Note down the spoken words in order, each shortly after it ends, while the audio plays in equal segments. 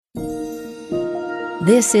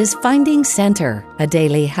This is Finding Center, a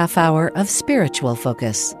daily half-hour of spiritual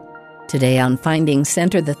focus. Today on Finding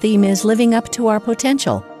Center, the theme is Living Up to Our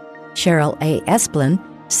Potential. Cheryl A. Esplin,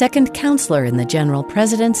 second counselor in the General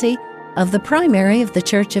Presidency of the Primary of the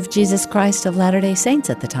Church of Jesus Christ of Latter-day Saints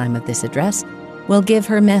at the time of this address, will give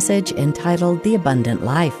her message entitled The Abundant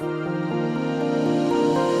Life.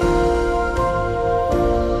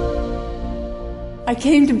 I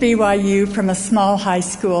came to BYU from a small high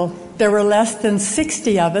school. There were less than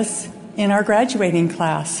 60 of us in our graduating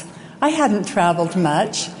class. I hadn't traveled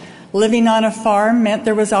much. Living on a farm meant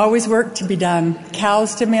there was always work to be done,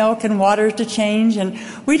 cows to milk and water to change, and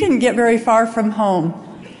we didn't get very far from home.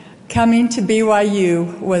 Coming to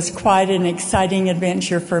BYU was quite an exciting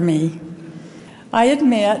adventure for me. I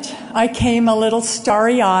admit I came a little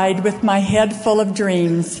starry-eyed with my head full of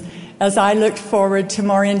dreams as I looked forward to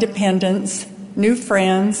more independence, new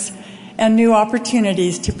friends, and new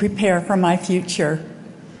opportunities to prepare for my future.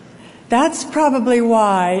 That's probably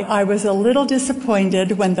why I was a little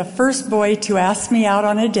disappointed when the first boy to ask me out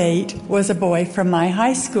on a date was a boy from my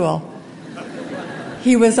high school.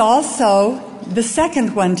 He was also the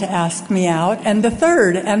second one to ask me out, and the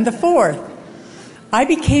third, and the fourth. I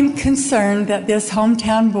became concerned that this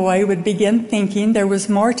hometown boy would begin thinking there was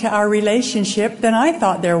more to our relationship than I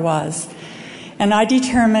thought there was, and I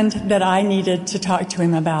determined that I needed to talk to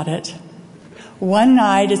him about it. One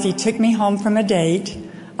night, as he took me home from a date,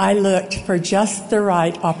 I looked for just the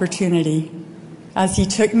right opportunity. As he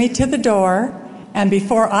took me to the door, and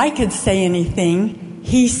before I could say anything,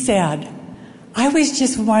 he said, "I was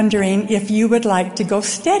just wondering if you would like to go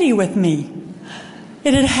steady with me."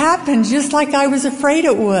 It had happened just like I was afraid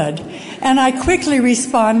it would. And I quickly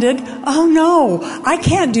responded, "Oh no, I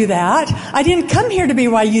can't do that. I didn't come here to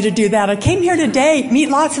BYU to do that. I came here to date, meet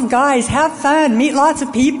lots of guys, have fun, meet lots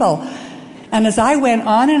of people." And as I went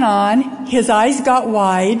on, his eyes got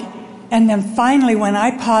wide, and then finally when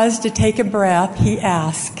I paused to take a breath, he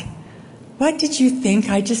asked, "What did you think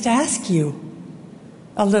I just asked you?"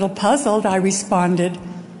 A little puzzled, I responded,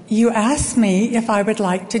 "You asked me if I would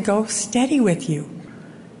like to go steady with you."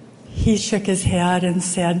 He shook his head and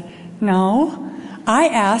said, "No, I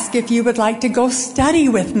asked if you would like to go study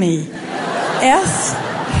with me.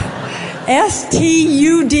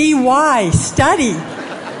 S-T-U-D-Y, study."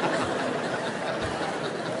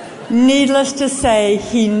 Needless to say,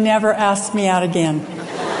 he never asked me out again.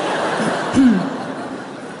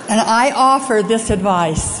 And I offer this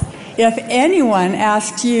advice. If anyone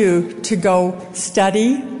asks you to go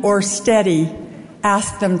study or steady,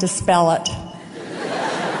 ask them to spell it.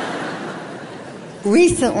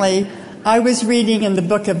 Recently, I was reading in the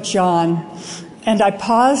book of John, and I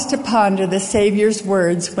paused to ponder the Savior's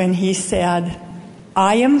words when he said,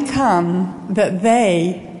 "I am come that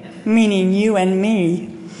they," meaning you and me,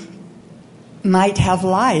 "might have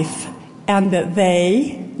life, and that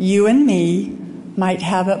they, you and me, might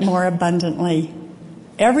have it more abundantly."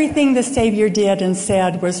 Everything the Savior did and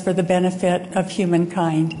said was for the benefit of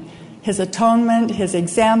humankind. His atonement, his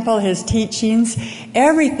example, his teachings,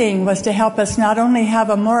 everything was to help us not only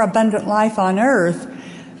have a more abundant life on earth,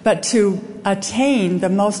 but to attain the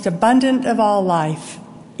most abundant of all life,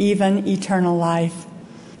 even eternal life.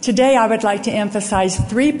 Today I would like to emphasize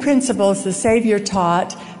 3 principles the Savior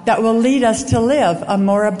taught that will lead us to live a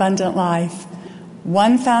more abundant life.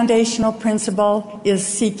 One foundational principle is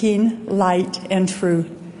seeking light and truth.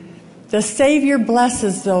 The Savior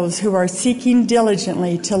blesses those who are seeking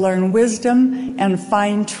diligently to learn wisdom and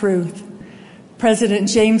find truth. President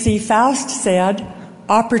James E. Faust said,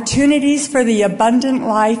 "Opportunities for the abundant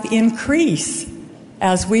life increase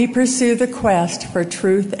as we pursue the quest for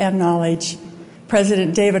truth and knowledge."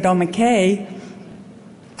 President David O. McKay,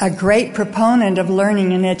 a great proponent of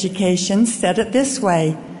learning and education, said it this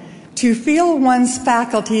way: "To feel one's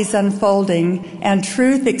faculties unfolding and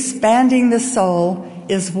truth expanding the soul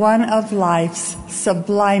is one of life's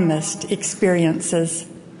sublimest experiences."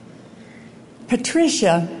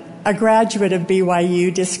 Patricia, a graduate of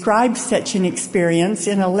BYU, described such an experience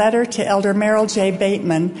in a letter to Elder Merrill J.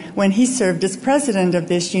 Bateman when he served as president of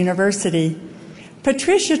this university.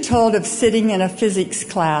 Patricia told of sitting in a physics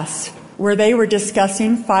class where they were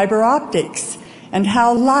discussing fiber optics and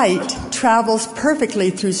how light travels perfectly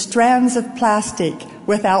through strands of plastic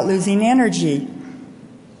without losing energy.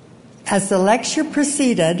 As the lecture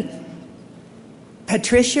proceeded,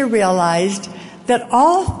 Patricia realized that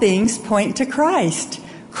all things point to Christ.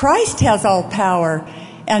 Christ has all power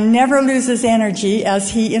and never loses energy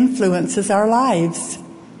as he influences our lives.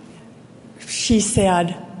 She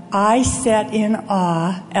said, "I sat in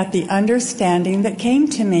awe at the understanding that came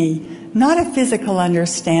to me, not a physical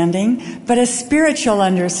understanding, but a spiritual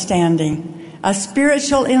understanding. A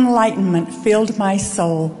spiritual enlightenment filled my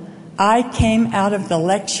soul. I came out of the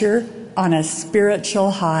lecture on a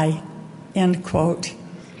spiritual high." End quote.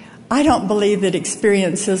 I don't believe that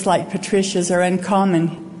experiences like Patricia's are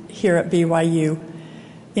uncommon here at BYU.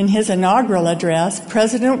 In his inaugural address,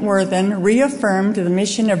 President Worthen reaffirmed the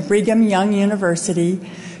mission of Brigham Young University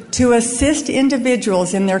to assist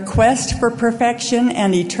individuals in their quest for perfection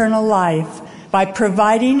and eternal life by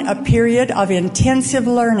providing a period of intensive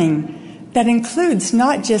learning that includes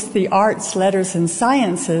not just the arts, letters, and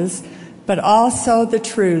sciences, but also the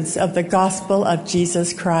truths of the gospel of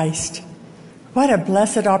Jesus Christ. What a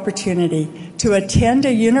blessed opportunity to attend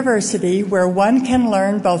a university where one can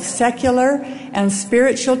learn both secular and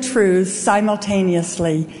spiritual truths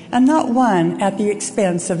simultaneously, and not one at the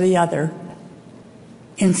expense of the other.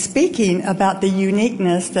 In speaking about the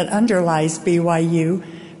uniqueness that underlies BYU,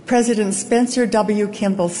 President Spencer W.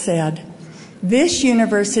 Kimball said, "This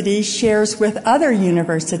university shares with other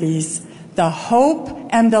universities the hope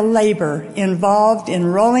and the labor involved in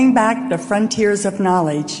rolling back the frontiers of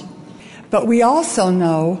knowledge. But we also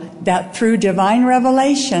know that through divine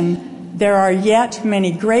revelation, there are yet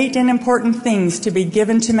many great and important things to be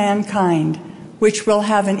given to mankind, which will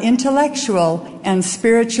have an intellectual and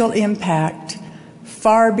spiritual impact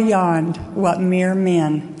far beyond what mere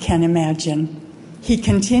men can imagine." He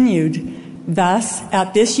continued, "Thus,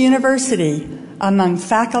 at this university, among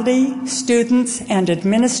faculty, students, and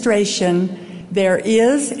administration, there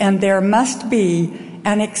is and there must be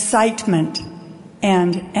an excitement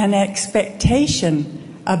and an expectation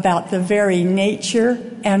about the very nature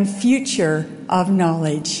and future of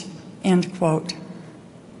knowledge." End quote.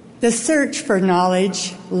 The search for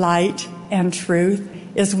knowledge, light, and truth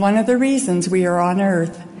is one of the reasons we are on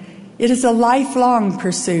earth. It is a lifelong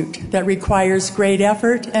pursuit that requires great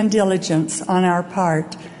effort and diligence on our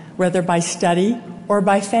part, whether by study or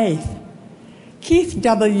by faith. Keith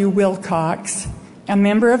W. Wilcox, a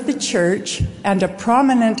member of the church and a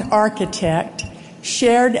prominent architect,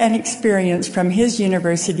 shared an experience from his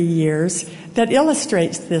university years that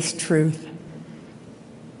illustrates this truth.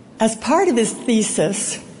 As part of his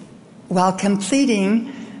thesis, while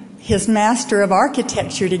completing his Master of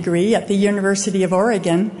Architecture degree at the University of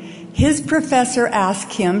Oregon, his professor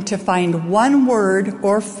asked him to find one word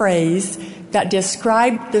or phrase that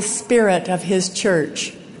described the spirit of his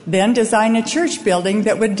church, then design a church building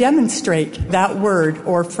that would demonstrate that word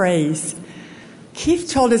or phrase.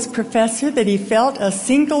 Keith told his professor that he felt a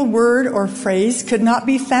single word or phrase could not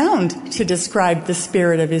be found to describe the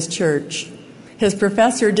spirit of his church. His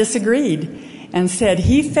professor disagreed and said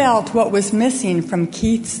he felt what was missing from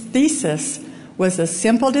Keith's thesis was a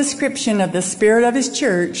simple description of the spirit of his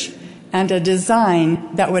church and a design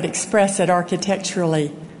that would express it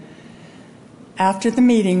architecturally. After the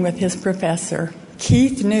meeting with his professor,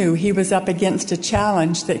 Keith knew he was up against a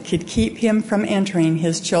challenge that could keep him from entering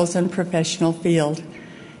his chosen professional field.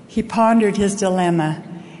 He pondered his dilemma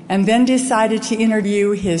and then decided to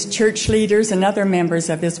interview his church leaders and other members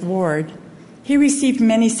of his ward. He received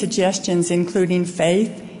many suggestions, including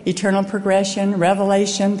faith, eternal progression,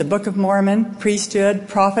 revelation, the Book of Mormon, priesthood,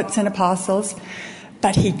 prophets, and apostles,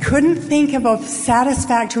 but he couldn't think of a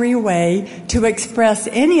satisfactory way to express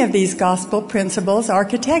any of these gospel principles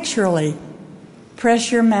architecturally.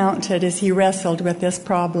 Pressure mounted as he wrestled with this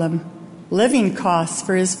problem. Living costs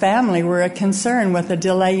for his family were a concern with a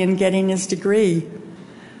delay in getting his degree.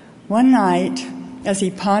 One night, as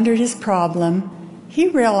he pondered his problem, he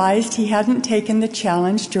realized he hadn't taken the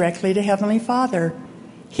challenge directly to Heavenly Father.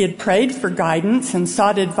 He had prayed for guidance and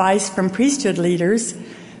sought advice from priesthood leaders,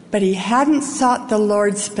 but he hadn't sought the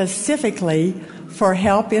Lord specifically for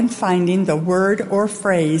help in finding the word or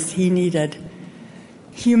phrase he needed.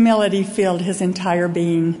 Humility filled his entire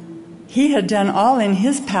being. He had done all in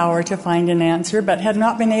his power to find an answer, but had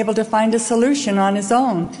not been able to find a solution on his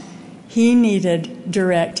own. He needed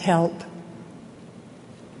direct help.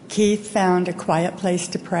 Keith found a quiet place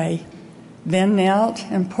to pray, then knelt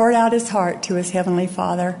and poured out his heart to his Heavenly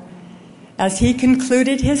Father. As he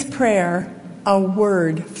concluded his prayer, a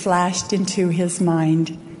word flashed into his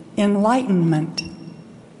mind: enlightenment.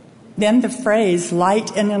 Then the phrase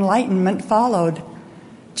light and enlightenment followed.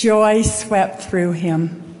 Joy swept through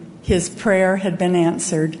him. His prayer had been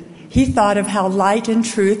answered. He thought of how light and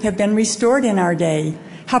truth have been restored in our day,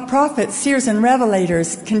 how prophets, seers, and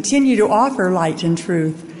revelators continue to offer light and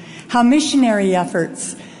truth, how missionary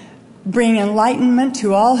efforts bring enlightenment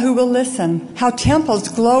to all who will listen, how temples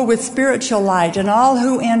glow with spiritual light and all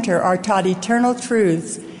who enter are taught eternal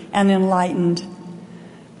truths and enlightened.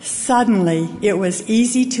 Suddenly, it was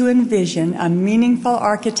easy to envision a meaningful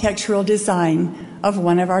architectural design of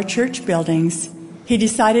one of our church buildings. He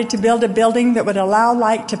decided to build a building that would allow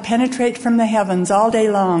light to penetrate from the heavens all day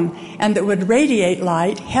long and that would radiate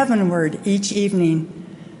light heavenward each evening.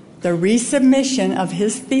 The resubmission of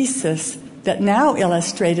his thesis that now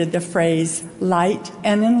illustrated the phrase light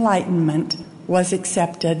and enlightenment was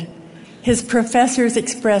accepted. His professors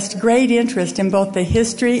expressed great interest in both the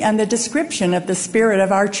history and the description of the spirit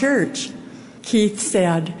of our church. Keith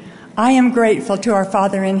said, "I am grateful to our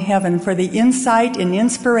Father in heaven for the insight and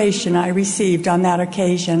inspiration I received on that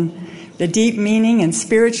occasion. The deep meaning and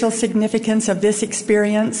spiritual significance of this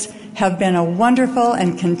experience have been a wonderful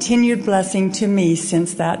and continued blessing to me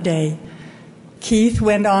since that day." Keith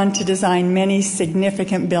went on to design many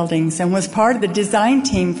significant buildings and was part of the design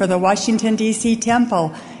team for the Washington, D.C.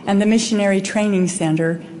 Temple and the Missionary Training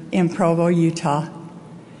Center in Provo, Utah.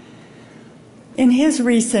 In his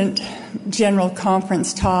recent General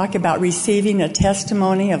Conference talk about receiving a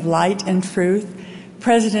testimony of light and truth,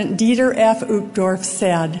 President Dieter F. Uchtdorf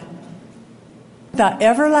said, "The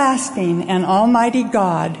everlasting and almighty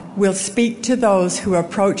God will speak to those who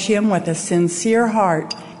approach him with a sincere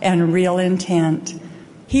heart and real intent.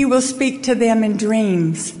 He will speak to them in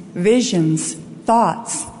dreams, visions,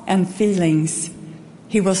 thoughts, and feelings.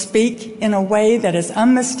 He will speak in a way that is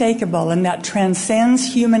unmistakable and that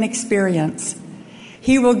transcends human experience.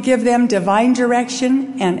 He will give them divine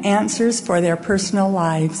direction and answers for their personal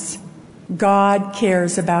lives. God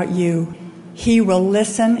cares about you. He will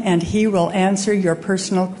listen and he will answer your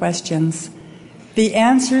personal questions. The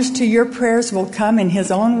answers to your prayers will come in his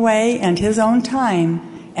own way and his own time,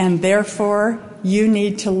 and therefore you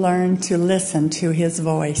need to learn to listen to his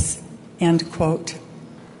voice." End quote.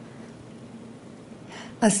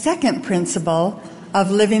 A second principle of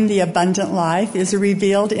living the abundant life is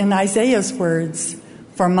revealed in Isaiah's words,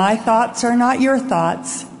 "For my thoughts are not your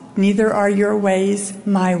thoughts, neither are your ways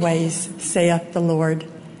my ways, saith the Lord."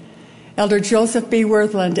 Elder Joseph B.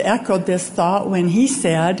 Worthland echoed this thought when he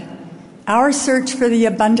said, "Our search for the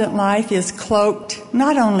abundant life is cloaked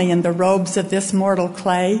not only in the robes of this mortal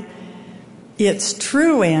clay, its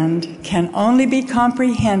true end can only be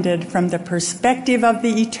comprehended from the perspective of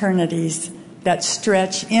the eternities that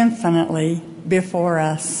stretch infinitely before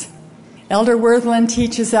us." Elder Worthland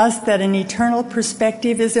teaches us that an eternal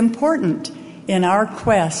perspective is important in our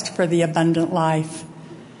quest for the abundant life.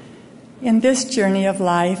 In this journey of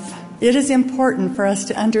life, it is important for us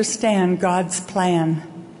to understand God's plan.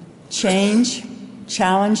 Change,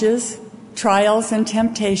 challenges, trials, and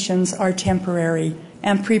temptations are temporary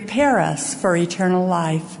and prepare us for eternal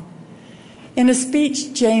life. In a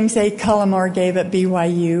speech James A. Cullimore gave at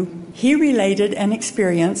BYU, he related an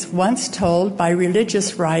experience once told by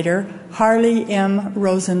religious writer Harley M.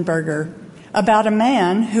 Rosenberger about a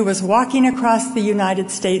man who was walking across the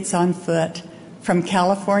United States on foot from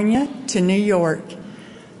California to New York.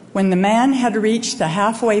 When the man had reached the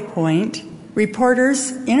halfway point,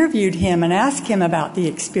 reporters interviewed him and asked him about the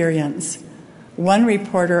experience. One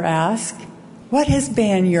reporter asked, "What has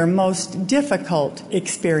been your most difficult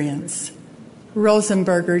experience?"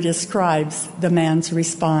 Rosenberger describes the man's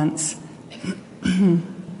response.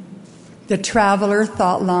 "The traveler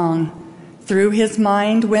thought long. Through his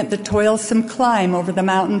mind went the toilsome climb over the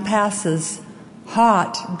mountain passes,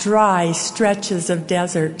 hot, dry stretches of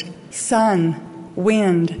desert, sun,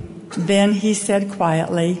 wind. Then he said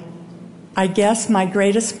quietly, 'I guess my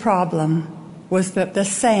greatest problem was that the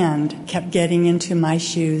sand kept getting into my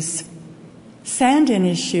shoes.'" Sand in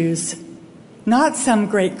his shoes. Not some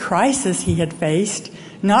great crisis he had faced,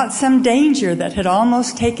 not some danger that had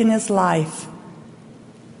almost taken his life,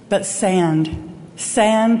 but sand.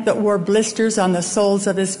 Sand that wore blisters on the soles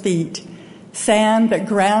of his feet. Sand that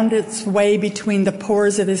ground its way between the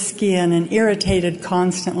pores of his skin and irritated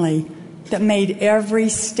constantly, that made every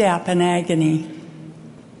step an agony.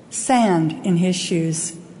 Sand in his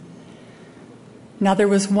shoes. Now there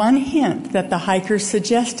was one hint that the hiker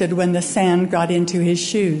suggested when the sand got into his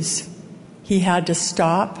shoes. He had to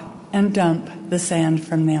stop and dump the sand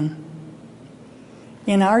from them.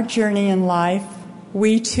 In our journey in life,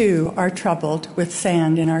 we too are troubled with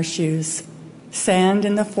sand in our shoes. Sand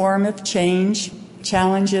in the form of change,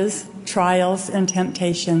 challenges, trials, and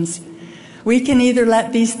temptations. We can either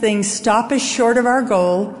let these things stop us short of our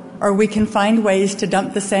goal, or we can find ways to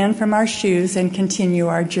dump the sand from our shoes and continue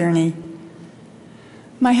our journey.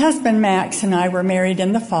 My husband Max and I were married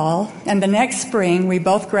in the fall, and the next spring we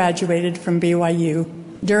both graduated from BYU.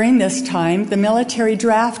 During this time, the military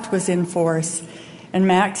draft was in force, and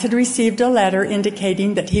Max had received a letter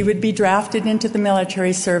indicating that he would be drafted into the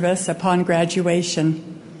military service upon graduation.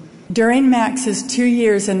 During Max's 2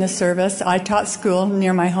 years in the service, I taught school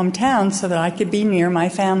near my hometown so that I could be near my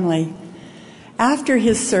family. After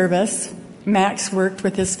his service, Max worked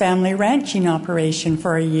with his family ranching operation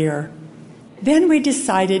for a year. Then we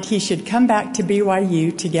decided he should come back to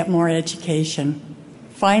BYU to get more education.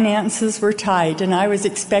 Finances were tight, and I was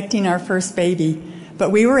expecting our first baby,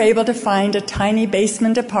 but we were able to find a tiny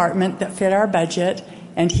basement apartment that fit our budget,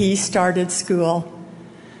 and he started school.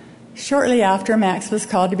 Shortly after, Max was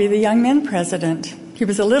called to be the Young Men President. He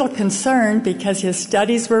was a little concerned because his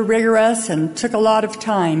studies were rigorous and took a lot of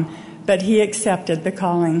time, but he accepted the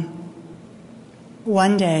calling.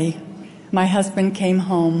 One day, my husband came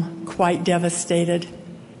home quite devastated.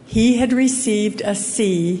 He had received a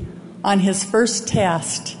C on his first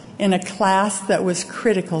test in a class that was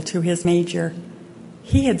critical to his major.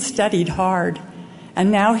 He had studied hard,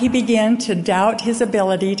 and now he began to doubt his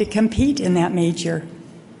ability to compete in that major.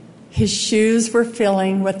 His shoes were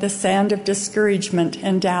filling with the sand of discouragement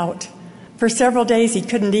and doubt. For several days he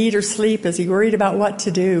couldn't eat or sleep as he worried about what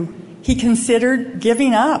to do. He considered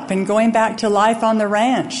giving up and going back to life on the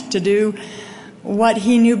ranch to do what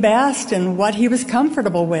he knew best and what he was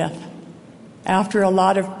comfortable with. After a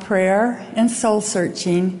lot of prayer and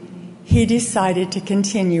soul-searching, he decided to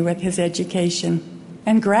continue with his education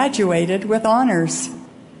and graduated with honors.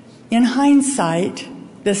 In hindsight,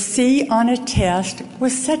 the C on a test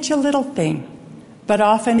was such a little thing, but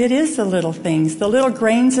often it is the little things, the little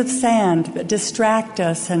grains of sand that distract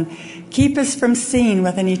us and keep us from seeing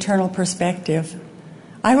with an eternal perspective.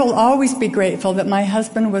 I will always be grateful that my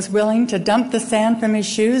husband was willing to dump the sand from his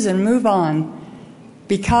shoes and move on.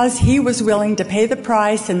 Because he was willing to pay the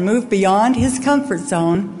price and move beyond his comfort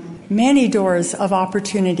zone, many doors of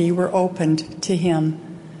opportunity were opened to him.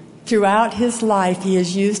 Throughout his life, he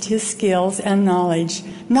has used his skills and knowledge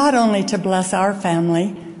not only to bless our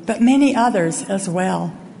family, but many others as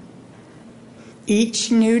well.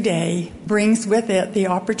 Each new day brings with it the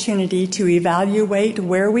opportunity to evaluate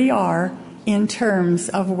where we are in terms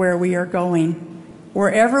of where we are going.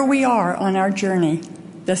 Wherever we are on our journey,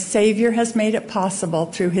 the Savior has made it possible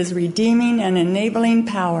through his redeeming and enabling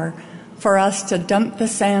power for us to dump the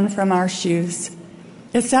sand from our shoes.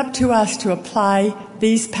 It's up to us to apply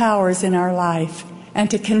these powers in our life and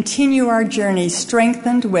to continue our journey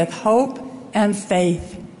strengthened with hope and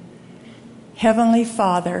faith. Heavenly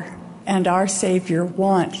Father and our Savior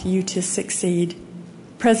want you to succeed.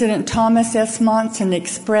 President Thomas S. Monson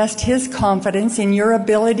expressed his confidence in your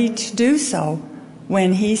ability to do so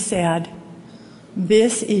when he said,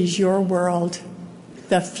 "This is your world.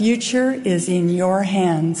 The future is in your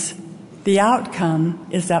hands. The outcome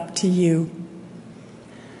is up to you."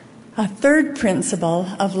 A third principle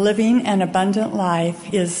of living an abundant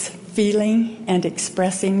life is feeling and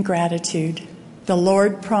expressing gratitude. The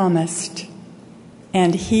Lord promised,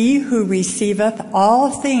 "And he who receiveth all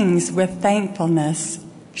things with thankfulness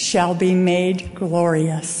shall be made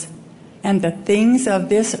glorious, and the things of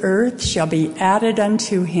this earth shall be added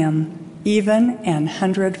unto him, even an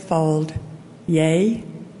hundredfold, yea,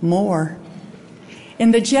 more."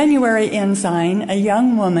 In the January Ensign, a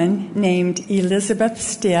young woman named Elizabeth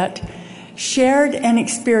Stitt shared an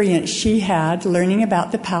experience she had learning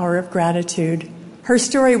about the power of gratitude. Her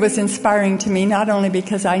story was inspiring to me not only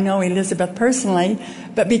because I know Elizabeth personally,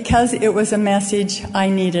 but because it was a message I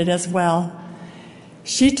needed as well.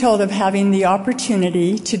 She told of having the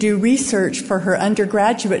opportunity to do research for her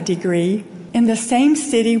undergraduate degree in the same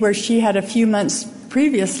city where she had a few months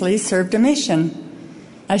previously served a mission.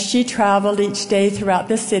 As she traveled each day throughout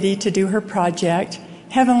the city to do her project,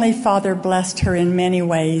 Heavenly Father blessed her in many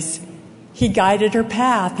ways. He guided her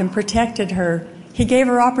path and protected her. He gave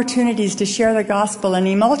her opportunities to share the gospel, and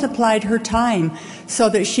he multiplied her time so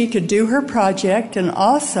that she could do her project and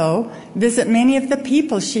also visit many of the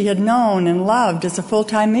people she had known and loved as a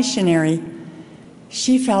full-time missionary.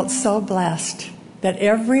 She felt so blessed that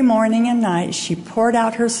every morning and night she poured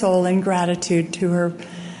out her soul in gratitude to her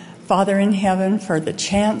Father in heaven for the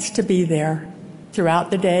chance to be there. Throughout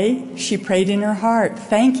the day, she prayed in her heart,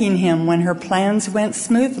 thanking him when her plans went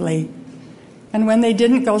smoothly. And when they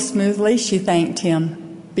didn't go smoothly, she thanked him,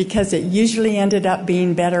 because it usually ended up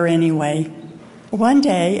being better anyway. One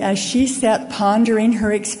day, as she sat pondering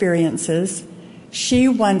her experiences, she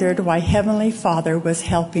wondered why Heavenly Father was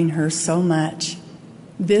helping her so much.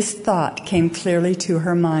 This thought came clearly to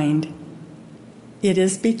her mind. "It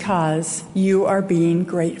is because you are being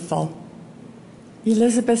grateful."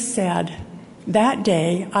 Elizabeth said, "That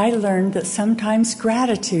day I learned that sometimes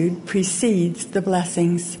gratitude precedes the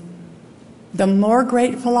blessings. The more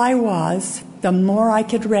grateful I was, the more I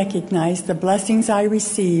could recognize the blessings I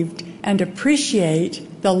received and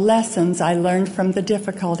appreciate the lessons I learned from the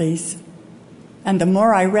difficulties. And the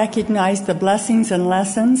more I recognized the blessings and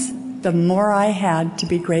lessons, the more I had to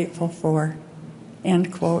be grateful for."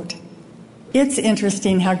 End quote. It's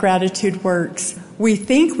interesting how gratitude works. We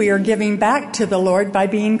think we are giving back to the Lord by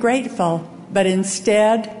being grateful, but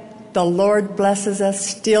instead, the Lord blesses us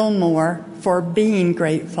still more for being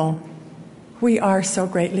grateful. We are so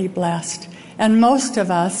greatly blessed, and most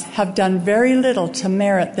of us have done very little to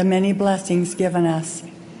merit the many blessings given us.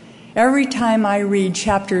 Every time I read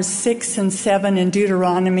chapters 6 and 7 in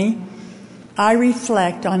Deuteronomy, I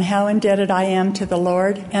reflect on how indebted I am to the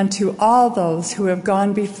Lord and to all those who have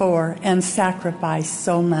gone before and sacrificed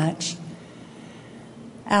so much.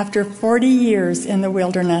 After 40 years in the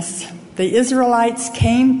wilderness, the Israelites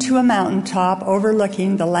came to a mountaintop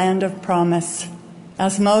overlooking the land of promise.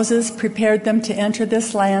 As Moses prepared them to enter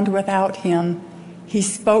this land without him, he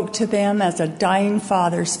spoke to them as a dying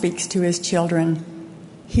father speaks to his children.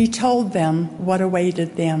 He told them what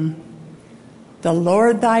awaited them. The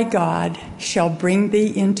Lord thy God shall bring thee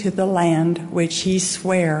into the land which he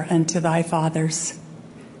sware unto thy fathers,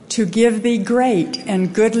 to give thee great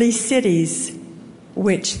and goodly cities,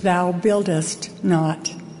 which thou buildest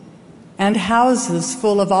not, and houses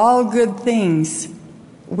full of all good things,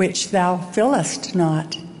 which thou fillest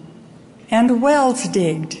not, and wells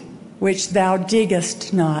digged, which thou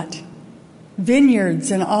diggest not, vineyards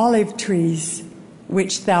and olive trees,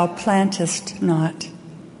 which thou plantest not.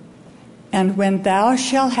 And when thou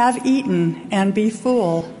shalt have eaten and be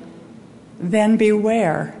full, then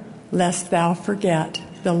beware lest thou forget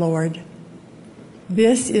the Lord.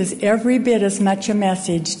 This is every bit as much a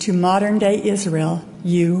message to modern-day Israel,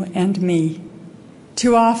 you and me.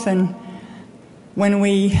 Too often, when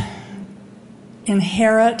we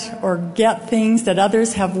inherit or get things that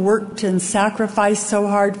others have worked and sacrificed so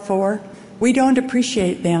hard for, we don't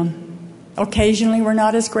appreciate them. Occasionally, we're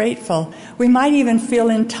not as grateful. We might even feel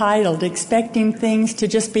entitled, expecting things to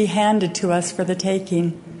just be handed to us for the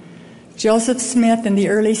taking. Joseph Smith and the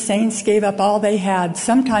early saints gave up all they had,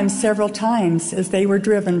 sometimes several times, as they were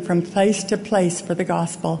driven from place to place for the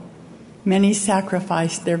gospel. Many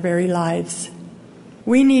sacrificed their very lives.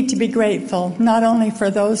 We need to be grateful, not only for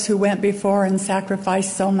those who went before and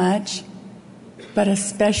sacrificed so much, but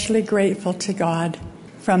especially grateful to God,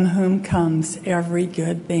 from whom comes every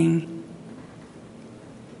good thing.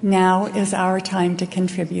 Now is our time to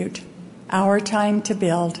contribute, our time to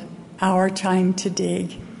build, our time to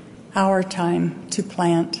dig, our time to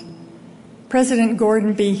plant. President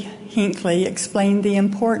Gordon B. Hinckley explained the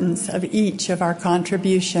importance of each of our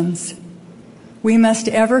contributions. We must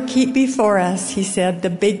ever keep before us, he said, the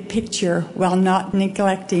big picture while not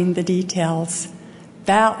neglecting the details.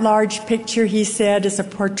 That large picture, he said, is a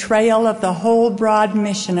portrayal of the whole broad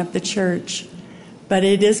mission of the church, but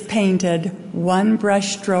it is painted one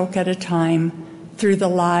brushstroke at a time through the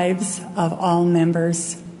lives of all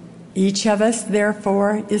members. Each of us,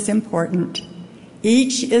 therefore, is important.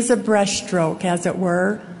 Each is a brushstroke, as it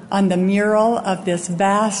were, on the mural of this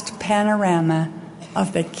vast panorama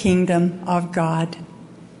of the kingdom of God.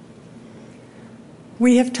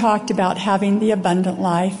 We have talked about having the abundant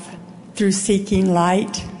life through seeking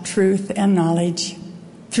light, truth, and knowledge,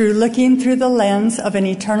 through looking through the lens of an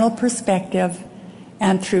eternal perspective,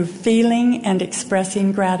 and through feeling and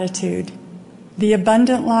expressing gratitude. The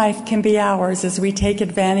abundant life can be ours as we take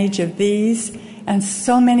advantage of these and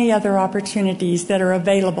so many other opportunities that are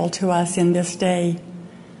available to us in this day.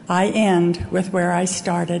 I end with where I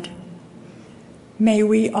started. May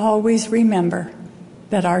we always remember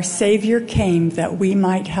that our Savior came that we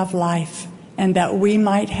might have life and that we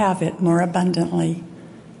might have it more abundantly.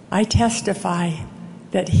 I testify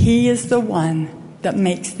that He is the one that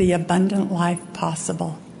makes the abundant life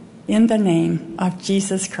possible. In the name of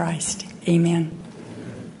Jesus Christ, amen.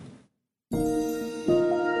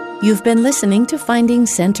 You've been listening to Finding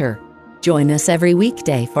Center. Join us every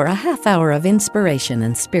weekday for a half hour of inspiration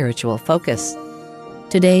and spiritual focus.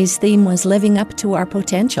 Today's theme was Living Up to Our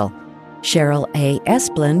Potential. Cheryl A.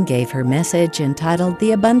 Esplin gave her message entitled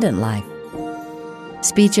The Abundant Life.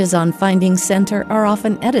 Speeches on Finding Center are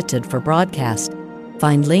often edited for broadcast.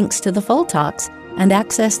 Find links to the full talks and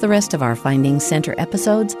access the rest of our Finding Center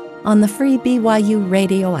episodes on the free BYU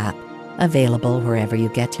radio app, available wherever you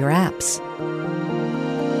get your apps.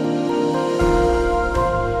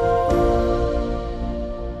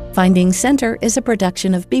 Finding Center is a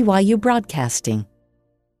production of BYU Broadcasting.